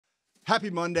Happy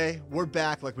Monday. We're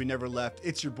back like we never left.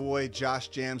 It's your boy, Josh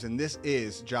Jams, and this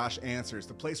is Josh Answers,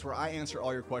 the place where I answer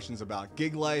all your questions about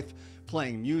gig life,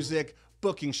 playing music,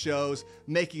 booking shows,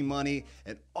 making money,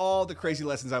 and all the crazy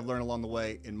lessons I've learned along the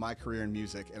way in my career in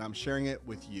music, and I'm sharing it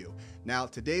with you. Now,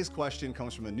 today's question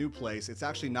comes from a new place. It's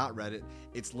actually not Reddit,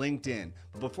 it's LinkedIn.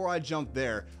 But before I jump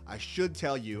there, I should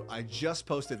tell you, I just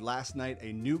posted last night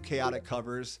a new Chaotic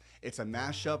Covers. It's a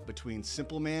mashup between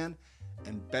Simple Man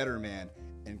and Better Man,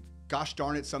 and gosh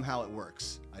darn it, somehow it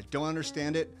works. I don't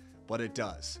understand it, but it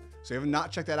does. So if you have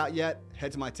not checked that out yet,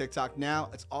 head to my TikTok now.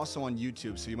 It's also on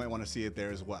YouTube, so you might want to see it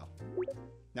there as well.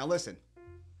 Now listen,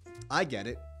 I get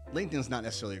it. LinkedIn's not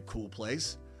necessarily a cool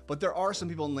place, but there are some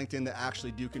people on LinkedIn that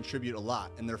actually do contribute a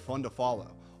lot, and they're fun to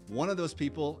follow. One of those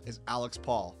people is Alex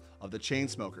Pall of the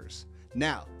Chainsmokers.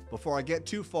 Now, before I get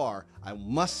too far, I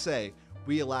must say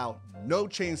we allow no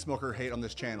Chainsmoker hate on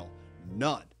this channel.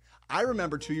 None. I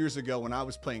remember 2 years ago when I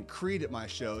was playing Creed at my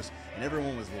shows and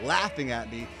everyone was laughing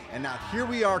at me, and now here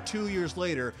we are 2 years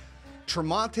later,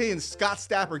 Tremonte and Scott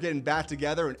Stapp are getting back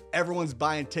together and everyone's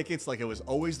buying tickets like it was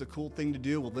always the cool thing to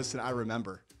do. Well, listen, I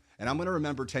remember. And I'm gonna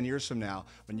remember 10 years from now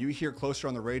when you hear Closer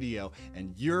on the radio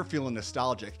and you're feeling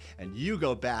nostalgic and you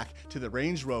go back to the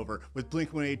Range Rover with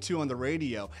Blink-182 on the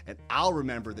radio, and I'll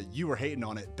remember that you were hating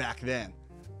on it back then.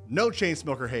 No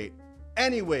Chainsmoker hate.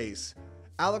 Anyways,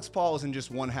 Alex Pall isn't just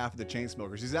one half of the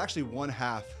Chainsmokers. He's actually one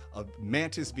half of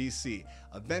Mantis VC,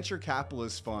 a venture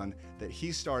capitalist fund that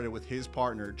he started with his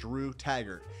partner, Drew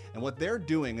Taggart. And what they're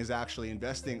doing is actually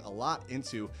investing a lot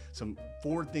into some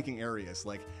forward-thinking areas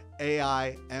like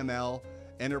AI, ML,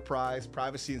 enterprise,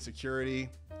 privacy and security,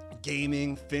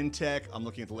 gaming, fintech, I'm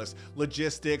looking at the list,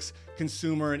 logistics,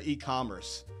 consumer and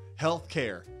e-commerce,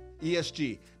 healthcare,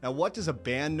 ESG. Now, what does a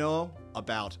band know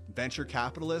about venture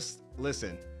capitalists?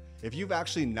 Listen, if you've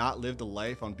actually not lived a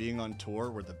life on being on tour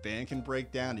where the band can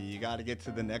break down and you got to get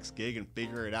to the next gig and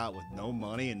figure it out with no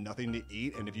money and nothing to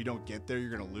eat, and if you don't get there, you're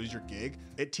going to lose your gig,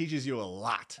 it teaches you a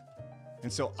lot.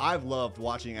 And so I've loved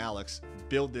watching Alex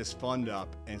build this fund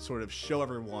up and sort of show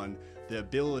everyone the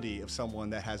ability of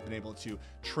someone that has been able to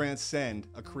transcend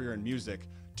a career in music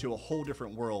to a whole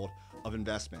different world of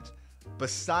investment.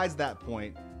 Besides that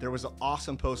point, there was an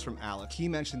awesome post from Alex. He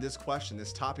mentioned this question,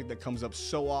 this topic that comes up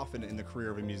so often in the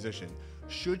career of a musician.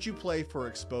 Should you play for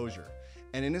exposure?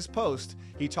 And in his post,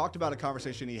 he talked about a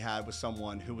conversation he had with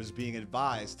someone who was being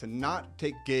advised to not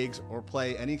take gigs or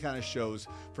play any kind of shows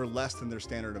for less than their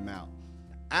standard amount.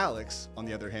 Alex, on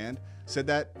the other hand, said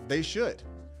that they should.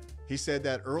 He said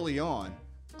that early on,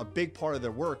 a big part of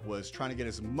their work was trying to get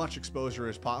as much exposure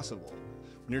as possible.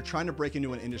 When you're trying to break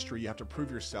into an industry, you have to prove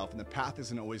yourself, and the path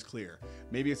isn't always clear.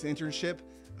 Maybe it's an internship,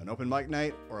 an open mic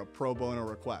night, or a pro bono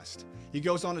request. He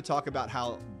goes on to talk about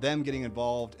how them getting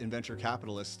involved in venture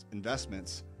capitalist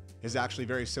investments is actually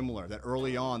very similar, that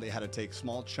early on they had to take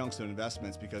small chunks of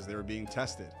investments because they were being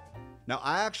tested. Now,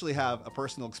 I actually have a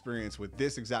personal experience with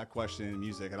this exact question in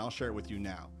music, and I'll share it with you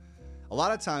now. A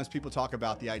lot of times people talk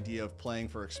about the idea of playing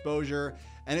for exposure,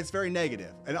 and it's very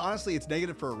negative. And honestly, it's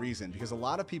negative for a reason, because a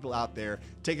lot of people out there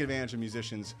take advantage of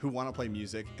musicians who want to play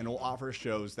music and will offer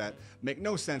shows that make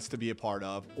no sense to be a part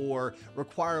of, or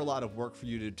require a lot of work for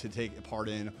you to take a part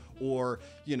in, or,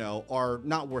 you know, are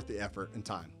not worth the effort and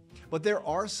time. But there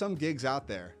are some gigs out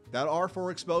there that are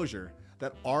for exposure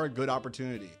that are a good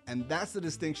opportunity. And that's the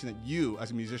distinction that you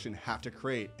as a musician have to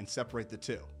create and separate the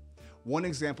two. One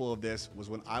example of this was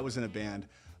when I was in a band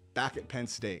back at Penn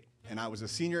State, and I was a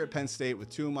senior at Penn State with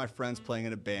two of my friends playing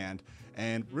in a band,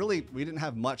 and really we didn't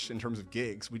have much in terms of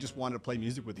gigs. We just wanted to play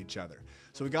music with each other.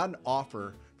 So we got an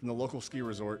offer from the local ski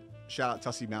resort, shout out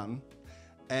Tussey Mountain,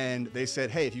 and they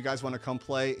said, hey, if you guys want to come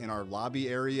play in our lobby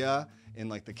area in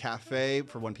like the cafe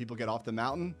for when people get off the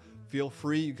mountain, feel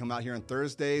free. You come out here on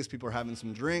Thursdays, people are having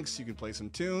some drinks, you can play some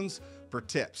tunes for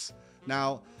tips.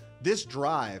 Now, this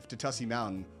drive to Tussey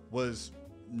Mountain was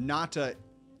not an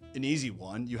easy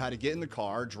one. You had to get in the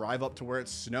car, drive up to where it's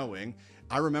snowing.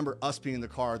 I remember us being in the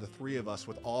car, the three of us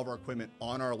with all of our equipment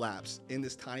on our laps in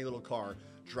this tiny little car,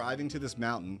 driving to this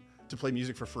mountain to play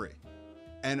music for free.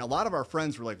 And a lot of our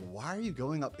friends were like, why are you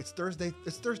going up? It's Thursday,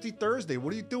 Thursday.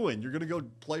 What are you doing? You're gonna go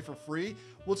play for free?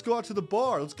 Let's go out to the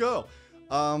bar, let's go.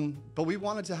 But we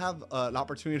wanted to have an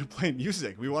opportunity to play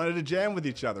music. We wanted to jam with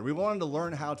each other. We wanted to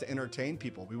learn how to entertain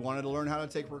people. We wanted to learn how to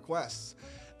take requests.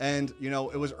 And, you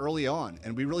know, it was early on,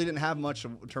 and we really didn't have much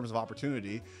in terms of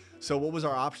opportunity. So what was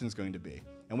our options going to be?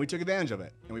 And we took advantage of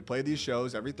it. And we played these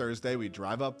shows every Thursday. We'd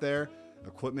drive up there,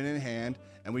 equipment in hand,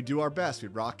 and we'd do our best.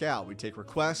 We'd rock out, we'd take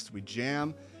requests, we'd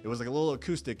jam. It was like a little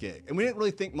acoustic gig, and we didn't really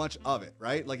think much of it,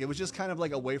 right? Like, it was just kind of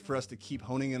like a way for us to keep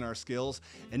honing in our skills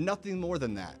and nothing more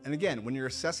than that. And again, when you're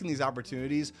assessing these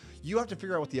opportunities, you have to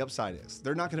figure out what the upside is.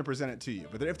 They're not going to present it to you,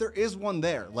 but if there is one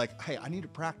there, like, hey, I need to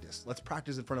practice. Let's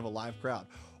practice in front of a live crowd.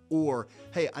 Or,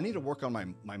 hey, I need to work on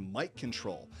my mic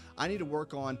control. I need to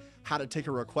work on how to take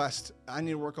a request. I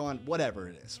need to work on whatever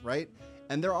it is, right?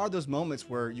 And there are those moments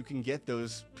where you can get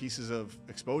those pieces of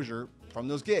exposure from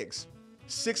those gigs.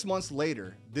 6 months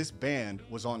later, this band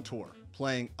was on tour,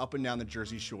 playing up and down the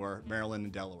Jersey Shore, Maryland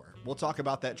and Delaware. We'll talk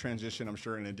about that transition, I'm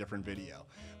sure, in a different video.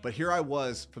 But here I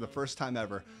was, for the first time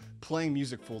ever, playing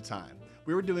music full time.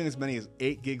 We were doing as many as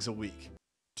 8 gigs a week,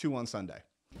 2 on Sunday.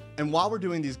 And while we're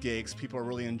doing these gigs, people are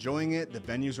really enjoying it. The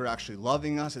venues are actually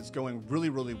loving us. It's going really,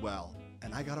 really well.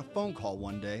 And I got a phone call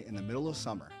one day in the middle of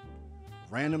summer.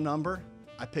 Random number,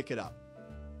 I pick it up.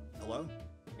 Hello?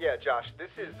 Yeah, Josh, this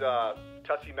is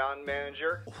Tussey Mountain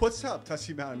Manager. What's up,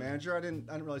 Tussey Mountain Manager? I didn't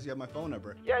realize you had my phone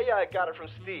number. Yeah, I got it from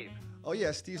Steve. Oh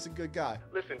yeah, Steve's a good guy.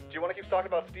 Listen, do you want to keep talking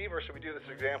about Steve, or should we do this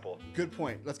example? Good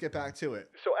point. Let's get back to it.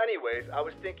 So anyways, I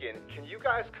was thinking, can you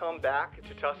guys come back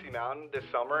to Tussey Mountain this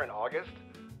summer in August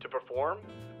to perform?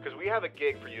 Because we have a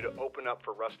gig for you to open up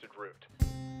for Rusted Root.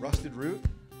 Rusted Root?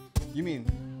 You mean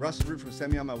Rusted Root from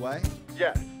Send Me On My Way?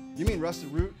 Yes. You mean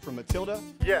Rusted Root from Matilda?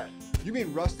 Yes. You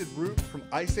mean Rusted Root from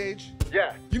Ice Age?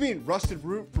 Yeah. You mean Rusted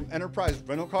Root from Enterprise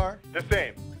Rental Car? The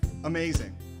same.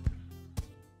 Amazing.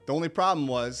 The only problem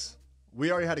was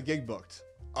we already had a gig booked,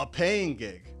 a paying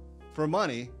gig for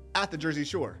money at the Jersey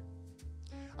Shore.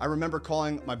 I remember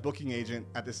calling my booking agent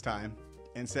at this time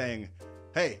and saying,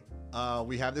 hey,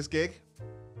 we have this gig.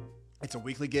 It's a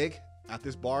weekly gig at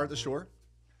this bar at the shore,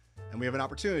 and we have an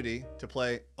opportunity to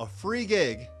play a free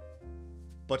gig,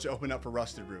 but to open up for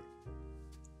Rusted Root.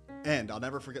 And I'll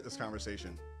never forget this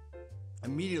conversation.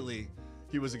 Immediately,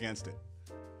 he was against it.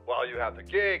 Well, you have the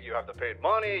gig, you have the paid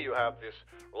money, you have this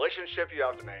relationship you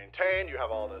have to maintain, you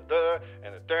have all the and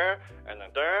the and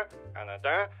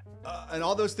the. And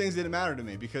all those things didn't matter to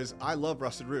me because I love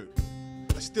Rusted Root.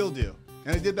 I still do,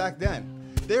 and I did back then.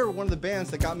 They were one of the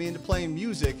bands that got me into playing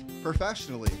music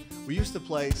professionally. We used to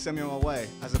play Send Me On My Way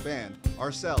as a band,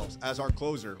 ourselves, as our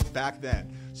closer back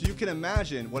then. So you can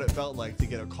imagine what it felt like to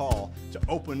get a call to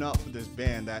open up for this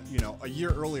band that, you know, a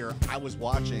year earlier I was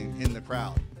watching in the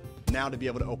crowd. Now to be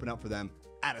able to open up for them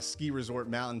at a ski resort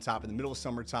mountaintop in the middle of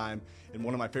summertime in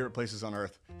one of my favorite places on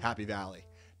earth, Happy Valley.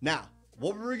 Now,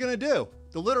 what were we gonna do?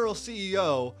 The literal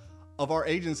CEO of our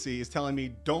agency is telling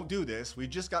me, don't do this. We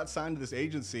just got signed to this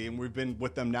agency and we've been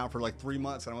with them now for like 3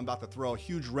 months, and I'm about to throw a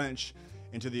huge wrench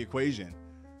into the equation.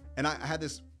 And I had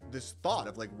this thought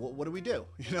of like, what do we do?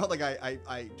 You know, like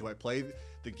do I play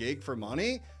the gig for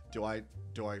money? Do I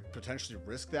potentially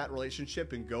risk that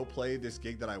relationship and go play this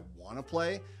gig that I want to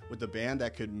play with the band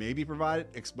that could maybe provide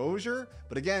exposure,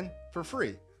 but again, for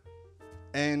free?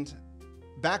 And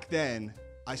back then,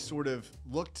 I sort of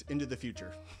looked into the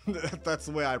future. That's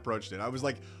the way I approached it. I was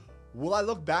like, will I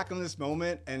look back on this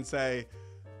moment and say,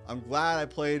 I'm glad I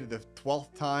played the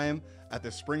 12th time at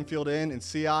the Springfield Inn in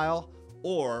Sea Isle?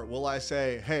 Or will I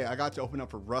say, hey, I got to open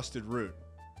up for Rusted Root?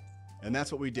 And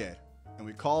that's what we did. And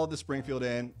we called the Springfield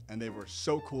Inn, and they were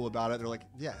so cool about it. They're like,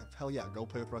 yeah, hell yeah, go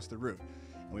play with Rusted Root.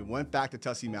 And we went back to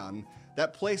Tussey Mountain,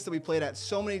 that place that we played at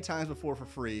so many times before for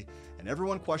free, and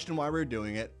everyone questioned why we were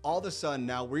doing it. All of a sudden,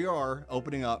 now we are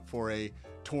opening up for a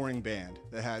touring band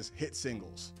that has hit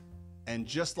singles. And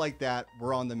just like that,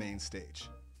 we're on the main stage.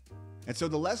 And so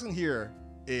the lesson here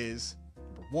is,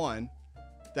 number one,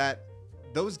 that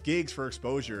those gigs for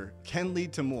exposure can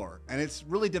lead to more. And it's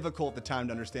really difficult at the time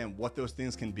to understand what those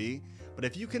things can be. But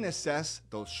if you can assess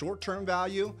those short-term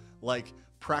value, like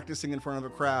practicing in front of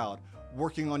a crowd,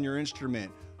 working on your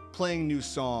instrument, playing new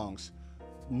songs,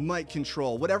 mic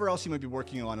control, whatever else you might be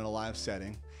working on in a live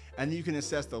setting, and then you can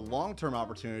assess the long-term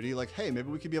opportunity, like, hey, maybe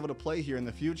we could be able to play here in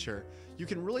the future, you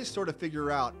can really sort of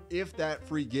figure out if that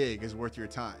free gig is worth your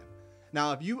time.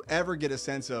 Now, if you ever get a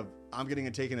sense of, I'm getting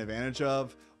taken advantage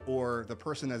of, or the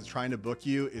person that's trying to book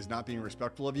you is not being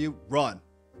respectful of you, run.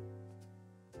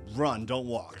 Run, don't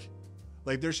walk.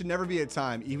 Like, there should never be a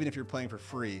time, even if you're playing for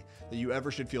free, that you ever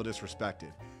should feel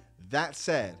disrespected. That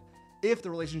said, if the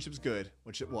relationship's good,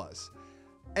 which it was,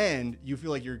 and you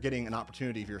feel like you're getting an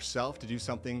opportunity for yourself to do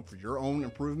something for your own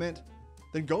improvement,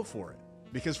 then go for it.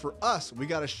 Because for us, we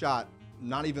got a shot,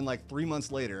 not even like 3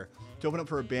 months later, to open up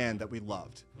for a band that we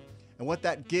loved. And what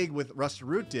that gig with Rusted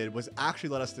Root did was actually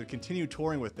let us to continue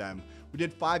touring with them. We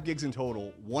did 5 gigs in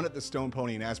total, 1 at the Stone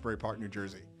Pony in Asbury Park, New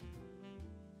Jersey.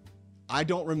 I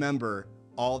don't remember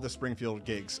all the Springfield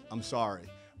gigs, I'm sorry.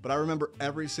 but I remember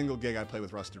every single gig I played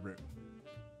with Rusted Root.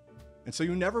 And so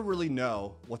you never really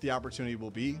know what the opportunity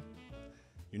will be.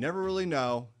 You never really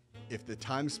know if the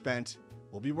time spent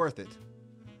will be worth it.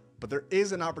 But there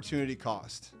is an opportunity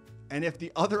cost. And if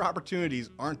the other opportunities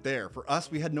aren't there, for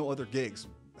us, we had no other gigs.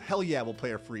 Hell yeah, we'll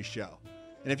play a free show.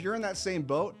 And if you're in that same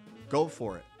boat, go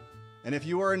for it. And if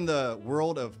you are in the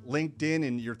world of LinkedIn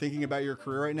and you're thinking about your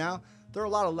career right now, there are a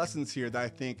lot of lessons here that I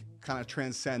think kind of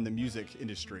transcend the music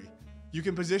industry. You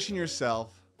can position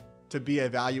yourself to be a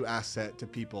value asset to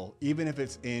people, even if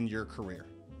it's in your career,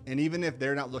 and even if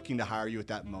they're not looking to hire you at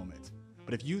that moment.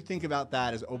 But if you think about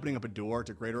that as opening up a door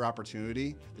to greater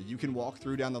opportunity that you can walk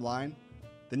through down the line,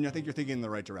 then I think you're thinking in the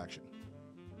right direction.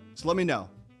 So let me know.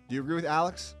 Do you agree with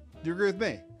Alex? Do you agree with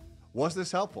me? Was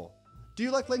this helpful? Do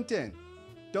you like LinkedIn?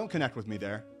 Don't connect with me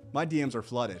there. My DMs are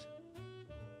flooded.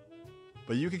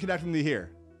 But you can connect with me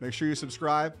here. Make sure you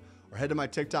subscribe or head to my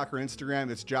TikTok or Instagram.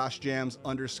 It's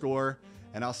JoshJams_.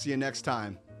 And I'll see you next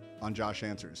time on Josh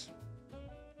Answers.